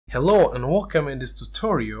Hello and welcome. In this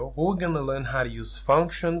tutorial we're going to learn how to use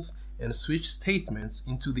functions and switch statements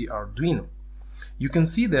into the Arduino. You can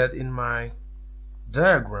see that in my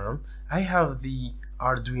diagram I have the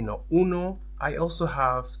Arduino Uno. I also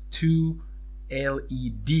have two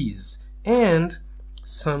LEDs and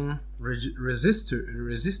some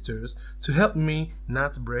resistors to help me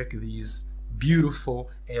not break these beautiful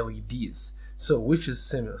LEDs. So which is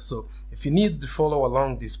similar. So if you need to follow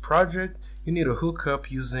along this project, you need to hook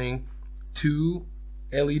up using two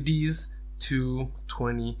LEDs, two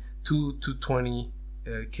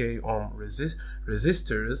 20k ohm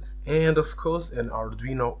resistors, and of course an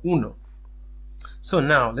Arduino Uno. So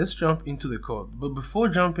now let's jump into the code. But before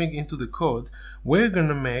jumping into the code, we're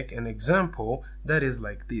gonna make an example that is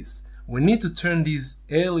like this. We need to turn these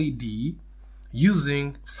LED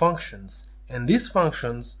using functions, and these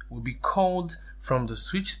functions will be called from the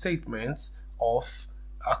switch statements of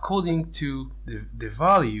according to the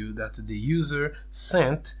value that the user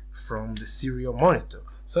sent from the serial monitor.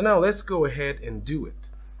 So now let's go ahead and do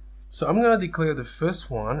it. So I'm gonna declare the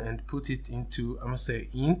first one and put it into, I'm gonna say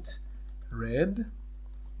int red,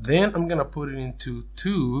 then I'm gonna put it into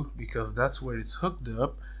 2 because that's where it's hooked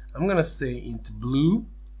up. I'm gonna say int blue,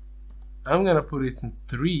 I'm gonna put it in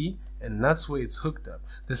 3, and that's where it's hooked up.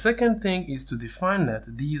 The second thing is to define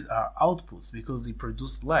that these are outputs because they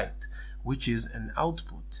produce light, which is an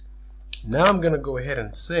output. Now I'm gonna go ahead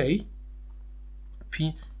and say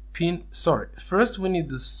first we need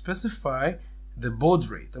to specify the baud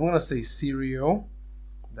rate. I'm gonna say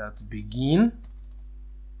serial.begin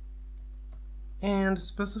and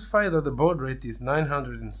specify that the baud rate is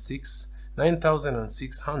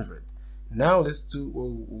 9600. Now let's do what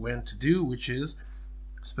we want to do, which is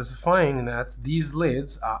specifying that these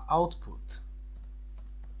LEDs are output.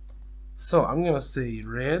 So I'm gonna say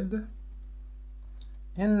red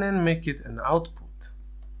and then make it an output.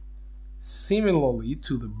 Similarly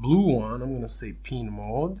to the blue one, I'm gonna say pin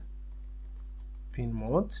mode,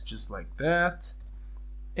 just like that,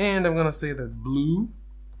 and I'm gonna say that blue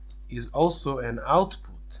is also an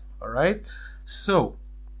output. Alright, so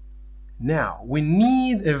now we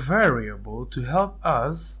need a variable to help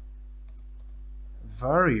us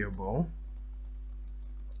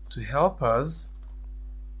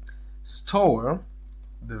store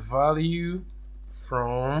the value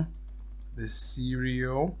from the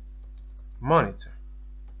serial monitor.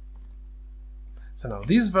 So now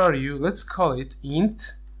this value, let's call it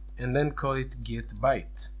int and then call it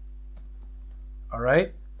getByte.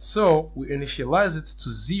 Alright, so we initialize it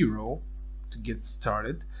to 0 to get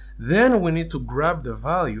started. Then we need to grab the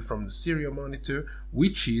value from the serial monitor,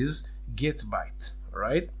 which is getByte.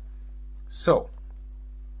 Alright, so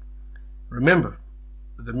remember,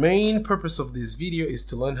 the main purpose of this video is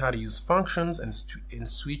to learn how to use functions and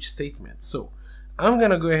switch statements. So I'm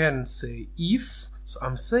gonna go ahead and say if. So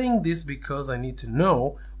I'm saying this because I need to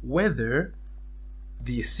know whether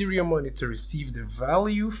the serial monitor received a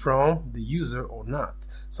value from the user or not.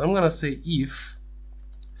 So I'm gonna say if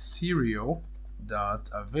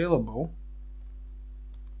serial.available,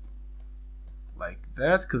 like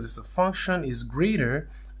that, because it's a function, is greater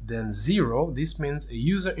than 0. This means a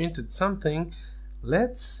user entered something.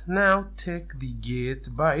 Let's now take the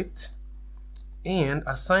getByte and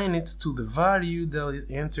assign it to the value that is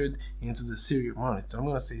entered into the serial monitor. I'm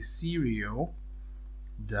going to say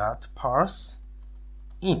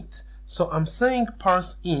serial.parseInt. So I'm saying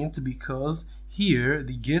parseInt because here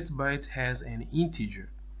the getByte has an integer.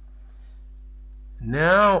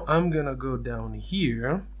 Now I'm going to go down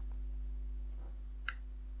here,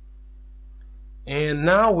 and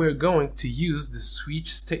now we're going to use the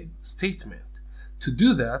switch statement. To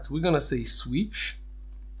do that, we're going to say switch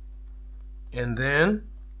and then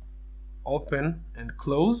open and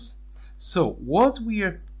close. So what we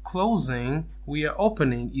are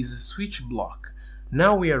opening is a switch block.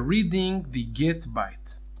 Now we are reading the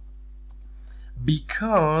getByte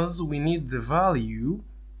because we need the value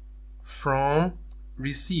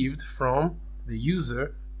received from the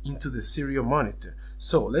user into the serial monitor.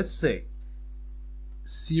 So let's say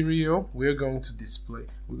serial, we're going to display,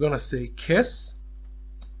 we're going to say case.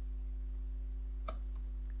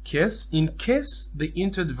 In case the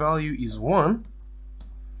entered value is 1,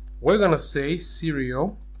 we're gonna say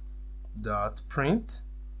serial.print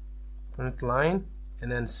line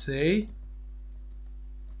and then say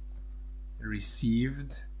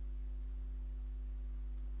received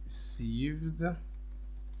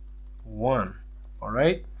 1.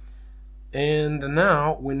 Alright, and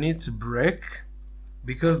now we need to break,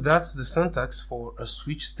 because that's the syntax for a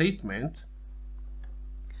switch statement.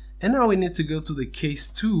 And now we need to go to the case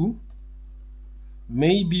 2,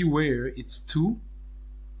 maybe where it's 2,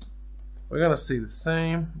 we're gonna say the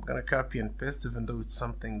same. I'm gonna copy and paste, even though it's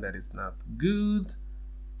something that is not good,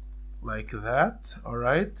 like that. All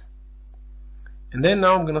right, and then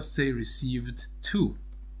now I'm gonna say received 2.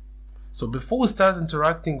 So before we start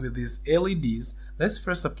interacting with these LEDs, let's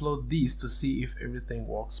first upload these to see if everything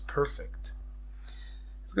works perfect.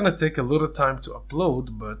 It's gonna take a little time to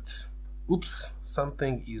upload, but oops,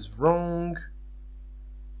 something is wrong,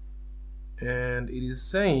 and it is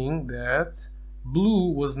saying that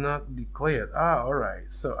blue was not declared.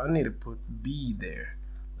 Alright, so I need to put B there,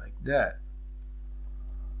 like that.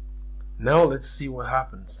 Now let's see what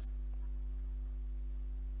happens.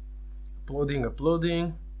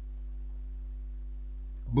 Uploading.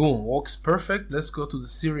 Boom, works perfect. Let's go to the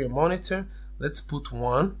serial monitor. Let's put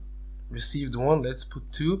 1, received 1. Let's put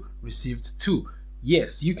 2, received 2.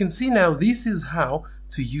 Yes, you can see now this is how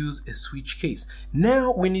to use a switch case.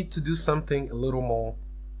 Now we need to do something a little more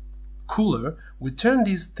cooler. We turn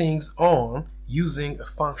these things on using a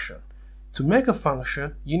function. To make a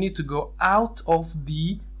function, you need to go out of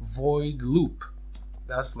the void loop.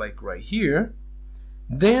 That's like right here.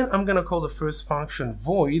 Then I'm gonna call the first function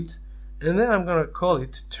void, and then I'm gonna call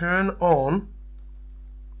it turn on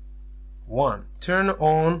 1. Turn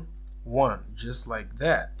on 1, just like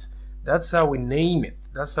that. That's how we name it.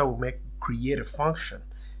 That's how we create a function.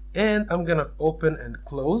 And I'm gonna open and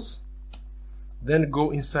close, then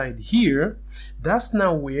go inside here. That's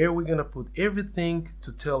now where we're gonna put everything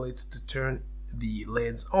to tell it to turn the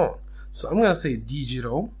LEDs on. So I'm gonna say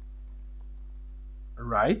digital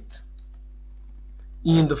right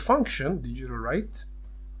in the function digital right,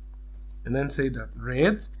 and then say that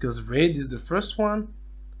red, because red is the first one,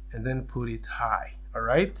 and then put it high. All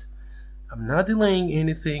right, I'm not delaying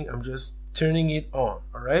anything, I'm just turning it on.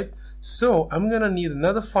 All right, so I'm gonna need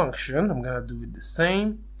another function. I'm gonna do it the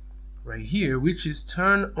same right here, which is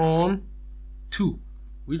turn on 2,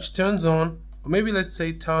 which turns on, or maybe let's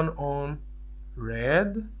say turn on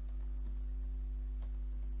red,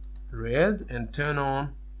 and turn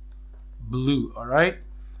on blue. All right,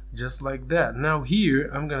 just like that. Now here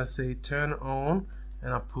I'm gonna say turn on,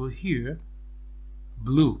 and I'll put here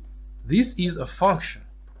blue. This is a function.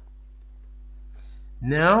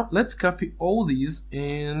 Now let's copy all these,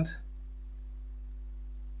 and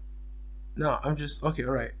now I'm just okay.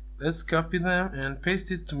 All right, let's copy them and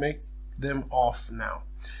paste it to make them off now.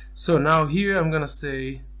 So now here I'm gonna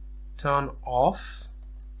say turn off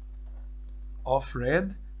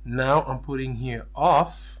red. Now I'm putting here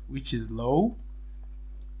off, which is low.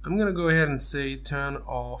 I'm gonna go ahead and say turn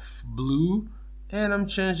off blue, and I'm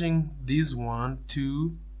changing this one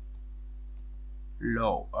to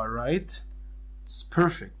low. All right, it's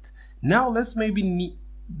perfect. Now let's maybe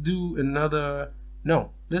do another. No,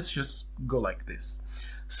 let's just go like this.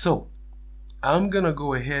 So I'm gonna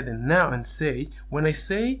go ahead and now and say, when I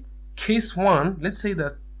say case 1, let's say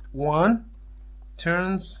that 1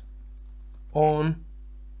 turns on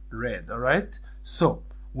red. All right, so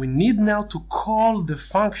we need now to call the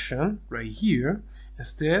function right here.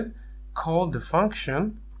 Instead, call the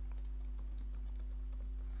function.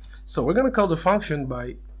 So we're gonna call the function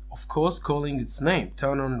by, of course, calling its name,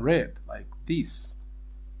 turn on red, like this.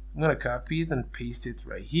 I'm gonna copy it and paste it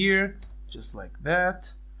right here, just like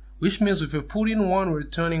that, which means if we put in 1, we're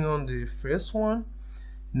turning on the first one.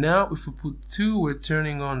 Now if we put 2, we're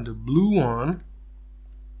turning on the blue one.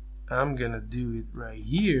 I'm gonna do it right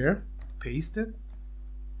here, paste it,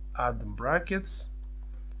 add the brackets.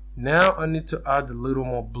 Now I need to add a little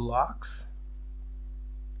more blocks,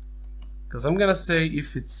 because I'm gonna say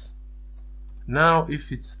if it's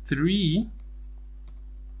 3,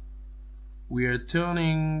 we are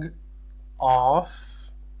turning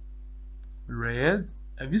off red.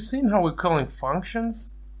 Have you seen how we're calling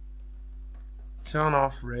functions? Turn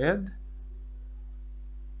off red.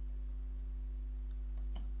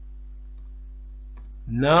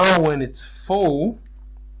 Now when it's full,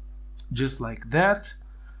 just like that,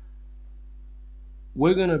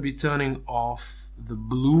 we're gonna be turning off the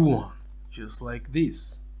blue one, just like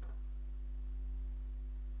this.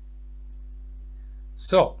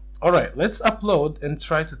 So, alright, let's upload and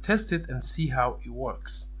try to test it and see how it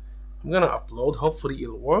works. I'm gonna upload, hopefully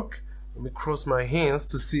it'll work. Let me cross my hands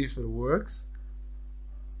to see if it works.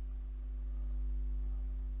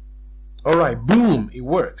 Alright, boom, it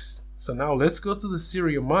works. So now let's go to the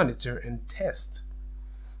serial monitor and test.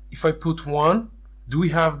 If I put 1, do we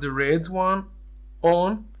have the red one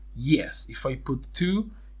on? Yes. If I put 2,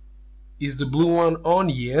 is the blue one on?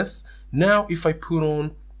 Yes. Now if I put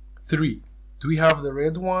on 3, do we have the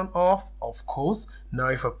red one off? Of course. Now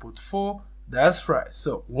if I put 4, that's right.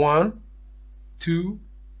 So 1, 2,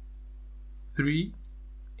 3,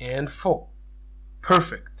 and 4.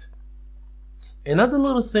 Perfect. Another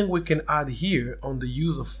little thing we can add here on the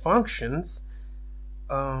use of functions,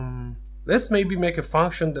 let's maybe make a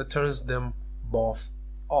function that turns them both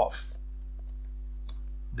off.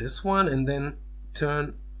 This one, and then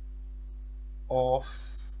turn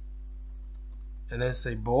off, and then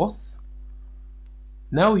say both.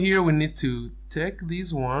 Now here we need to take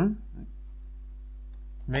this one,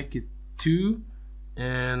 make it 2,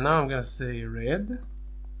 and now I'm gonna say red,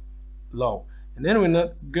 low. And then we're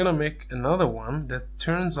not gonna make another one that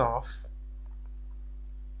turns off,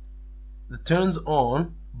 that turns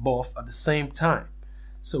on both at the same time.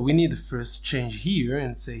 So we need to first change here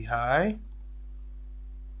and say high,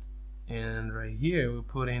 and right here we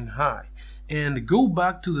put in high, and go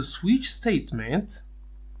back to the switch statement.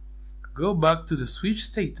 Go back to the switch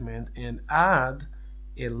statement and add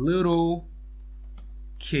a little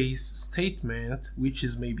case statement, which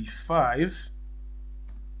is maybe 5.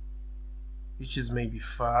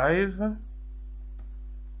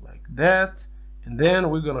 Like that. And then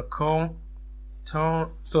we're gonna call turn.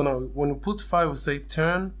 So now when we put 5, we say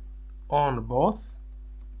turn on both.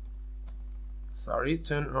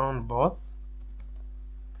 Turn on both.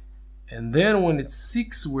 And then when it's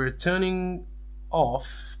 6, we're turning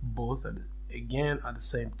off both again at the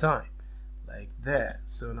same time, like that.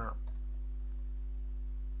 So now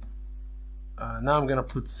I'm gonna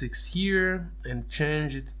put 6 here and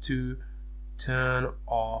change it to turn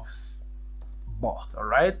off both. All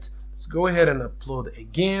right, let's go ahead and upload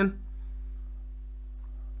again.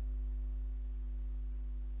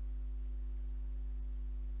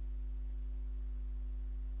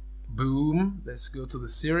 Boom. Let's go to the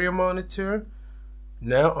serial monitor.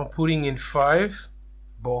 Now I'm putting in 5,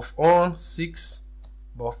 both on, 6,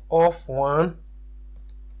 both off, 1,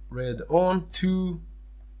 red on, 2,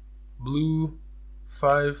 blue,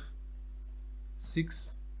 5,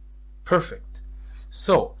 6. Perfect.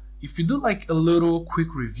 So if you do like a little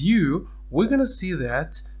quick review, we're gonna see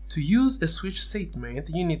that to use a switch statement,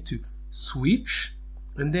 you need to switch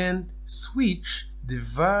and then switch the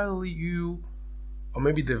value, or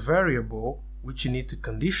maybe the variable which you need to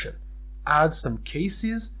condition. Add some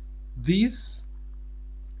cases. This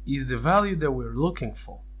is the value that we're looking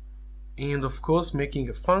for, and of course making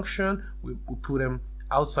a function, we put them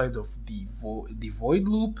outside of the void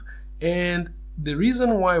loop. And the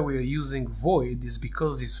reason why we are using void is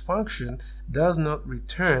because this function does not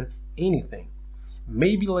return anything.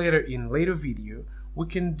 Maybe later in later video we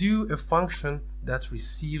can do a function that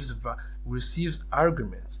receives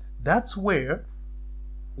arguments. That's where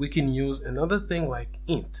we can use another thing like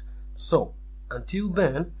int. So until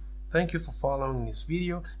then, thank you for following this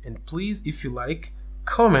video, and please, if you like,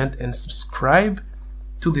 comment and subscribe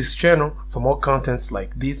to this channel for more contents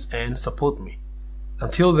like this and support me.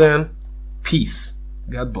 Until then, peace.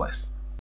 God bless.